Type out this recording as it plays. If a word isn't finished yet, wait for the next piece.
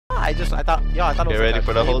I thought it was Get like ready a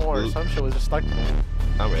for the host Claymore or boot. some shit was just stuck to me.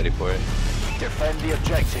 I'm ready for it. Defend the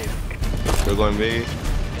objective. We're going big.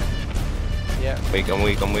 Yeah. Weak, I'm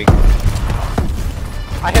weak.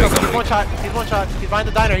 I hit him. He's one shot. He's behind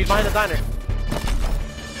the diner.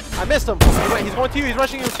 I missed him. He's going to you. He's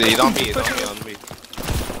rushing you. See, he's on me. Fuck,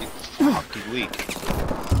 he's weak.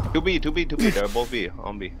 2B. They're both B.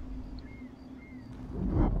 On B.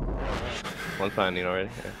 One signing already.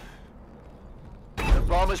 Yeah. The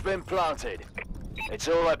bomb has been planted. It's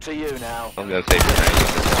all up to you now. I'm gonna stay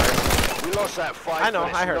behind We lost that fight. I know.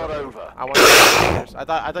 But I it's heard not him. over. I went downstairs. I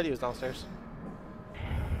thought he was downstairs.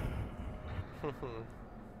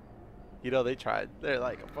 You know they tried. They're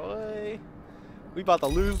like, boy, we about to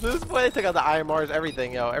lose this. Boy, they took out the IMRs,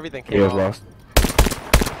 everything, yo. Everything came out. Lost.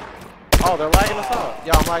 Oh, they're lagging us out.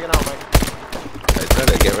 Yo, I'm lagging out, Mike. I said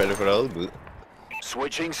to get ready for the host boot.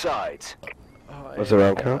 Switching sides. Oh, What's the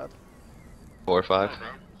round count? 4 or 5.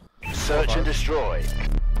 Search and destroy.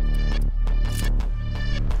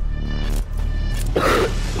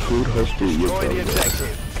 Food hosting. Destroy the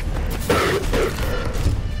objective.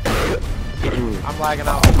 I'm lagging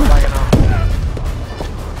out.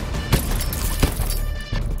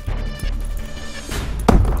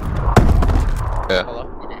 Yeah.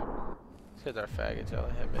 Hello? These kids are faggots, yo.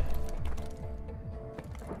 They hit me.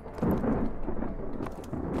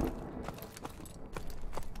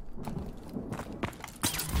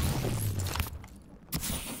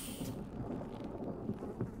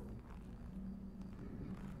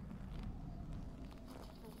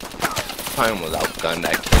 Time was outgunned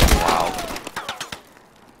that kill. Wow.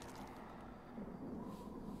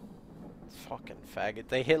 Fucking faggot.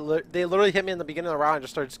 They literally hit me in the beginning of the round and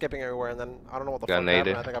just started skipping everywhere, and then I don't know what the fuck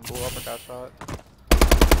happened. I think I blew up or got shot.